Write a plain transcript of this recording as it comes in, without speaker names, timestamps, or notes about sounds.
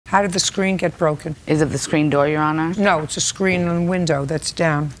How did the screen get broken? Is it the screen door, Your Honor? No, it's a screen on the window that's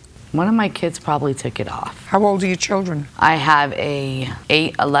down. One of my kids probably took it off. How old are your children? I have a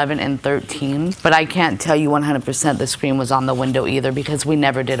 8, 11, and 13, but I can't tell you 100% the screen was on the window either because we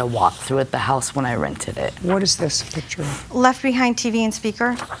never did a walkthrough at the house when I rented it. What is this picture of? Left behind TV and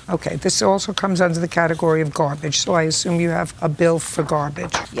speaker. Okay, this also comes under the category of garbage, so I assume you have a bill for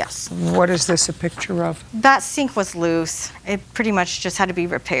garbage. Yes. What is this a picture of? That sink was loose. It pretty much just had to be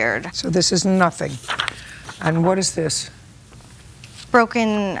repaired. So this is nothing. And what is this?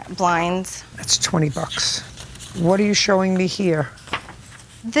 Broken blinds. That's 20 bucks. What are you showing me here?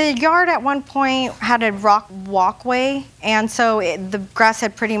 The yard at one point had a rock walkway, and so the grass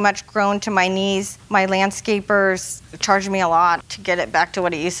had pretty much grown to my knees. My landscapers charged me a lot to get it back to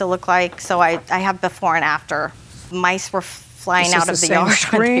what it used to look like, so I have before and after. Mice were flying out of the yard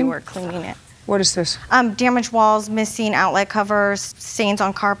when they were cleaning it. What is this? Damaged walls, missing outlet covers, stains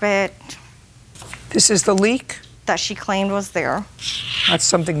on carpet. This is the leak? That she claimed was there. That's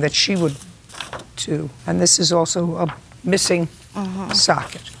something that she would do. And this is also a missing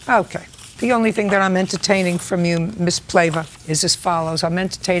socket. Okay. The only thing that I'm entertaining from you, Miss Plava, is as follows. I'm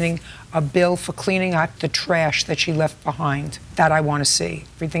entertaining a bill for cleaning out the trash that she left behind. That I want to see.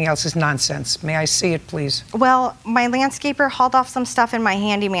 Everything else is nonsense. May I see it, please? Well, my landscaper hauled off some stuff and my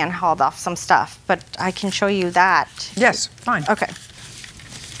handyman hauled off some stuff, but I can show you that. Yes, fine. Okay.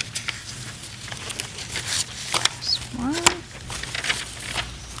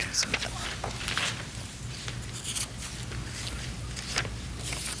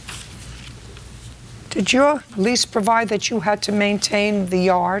 Did your lease provide that you had to maintain the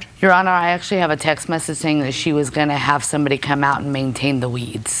yard? Your Honor, I actually have a text message saying that she was going to have somebody come out and maintain the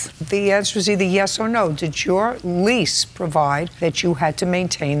weeds. The answer is either yes or no. Did your lease provide that you had to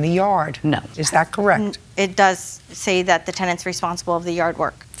maintain the yard? No. Is that correct? It does say that the tenant's responsible of the yard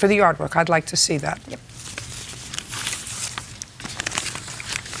work. For the yard work, I'd like to see that. Yep.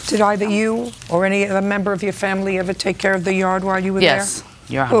 Did either you or any other member of your family ever take care of the yard while you were there? Yes,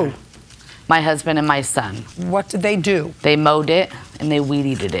 Your Honor. Who? My husband and my son. What did they do? They mowed it and they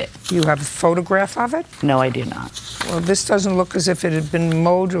weed-eated it. You have a photograph of it? No, I do not. Well, this doesn't look as if it had been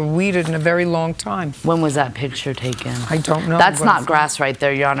mowed or weeded in a very long time. When was that picture taken? I don't know. That's not grass right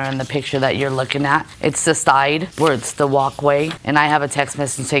there, Your Honor, in the picture that you're looking at. It's the side where it's the walkway, and I have a text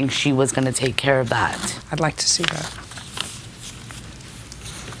message saying she was going to take care of that. I'd like to see that.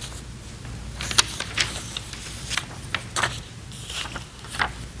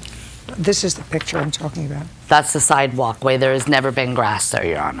 This is the picture I'm talking about. That's the side walkway. There has never been grass there,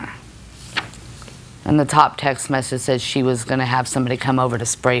 Your Honor. And the top text message says she was going to have somebody come over to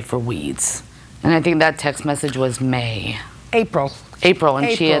spray for weeds. And I think that text message was May. April. April,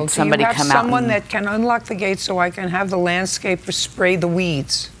 she had somebody come out. Do you have someone that can unlock the gate so I can have the landscaper spray the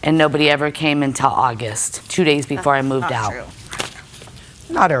weeds? And nobody ever came until August, 2 days before I moved out. True.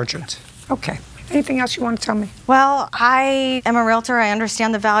 Not urgent. Okay. Anything else you want to tell me? Well, I am a realtor. I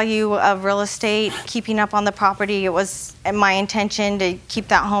understand the value of real estate, keeping up on the property. It was my intention to keep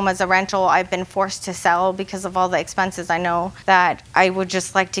that home as a rental. I've been forced to sell because of all the expenses. I know that I would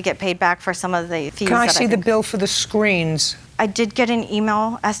just like to get paid back for some of the fees. Can I see the bill for the screens? I did get an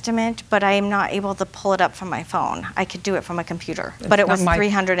email estimate, but I am not able to pull it up from my phone. I could do it from a computer, but it was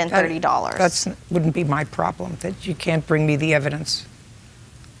 $330. That wouldn't be my problem, that you can't bring me the evidence.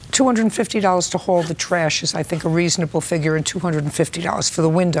 $250 to haul the trash is, I think, a reasonable figure, and $250 for the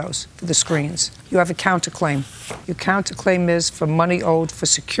windows, for the screens. You have a counterclaim. Your counterclaim is for money owed for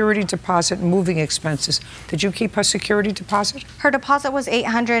security deposit and moving expenses. Did you keep her security deposit? Her deposit was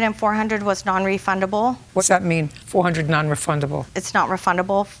 $800 and $400 was non-refundable. What's that mean, 400 non-refundable? It's not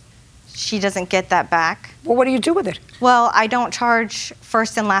refundable. She doesn't get that back. Well, what do you do with it? Well, I don't charge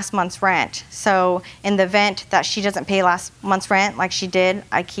first and last month's rent. So in the event that she doesn't pay last month's rent like she did,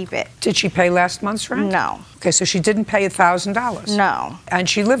 I keep it. Did she pay last month's rent? No. Okay, so she didn't pay $1,000? No. And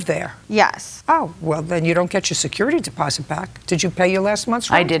she lived there? Yes. Oh, well, then you don't get your security deposit back. Did you pay your last month's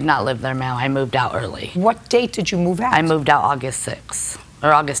rent? I did not live there, ma'am. I moved out early. What date did you move out? I moved out August 6th.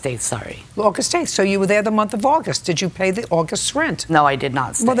 Or August 8th, sorry. August 8th, so you were there the month of August. Did you pay the August rent? No, I did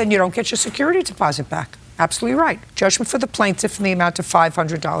not stay. Well, then you don't get your security deposit back. Absolutely right. Judgment for the plaintiff in the amount of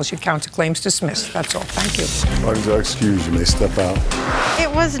 $500. Your counterclaim's dismissed. That's all. Thank you. Pardon your excuse, you may step out. It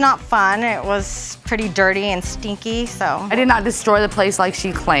was not fun. It was pretty dirty and stinky, so. I did not destroy the place like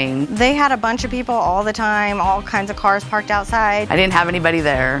she claimed. They had a bunch of people all the time, all kinds of cars parked outside. I didn't have anybody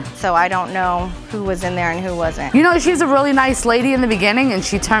there. So I don't know who was in there and who wasn't. You know, she's a really nice lady in the beginning and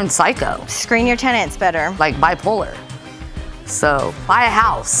she turned psycho. Screen your tenants better. Like bipolar. So, buy a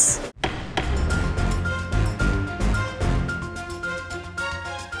house.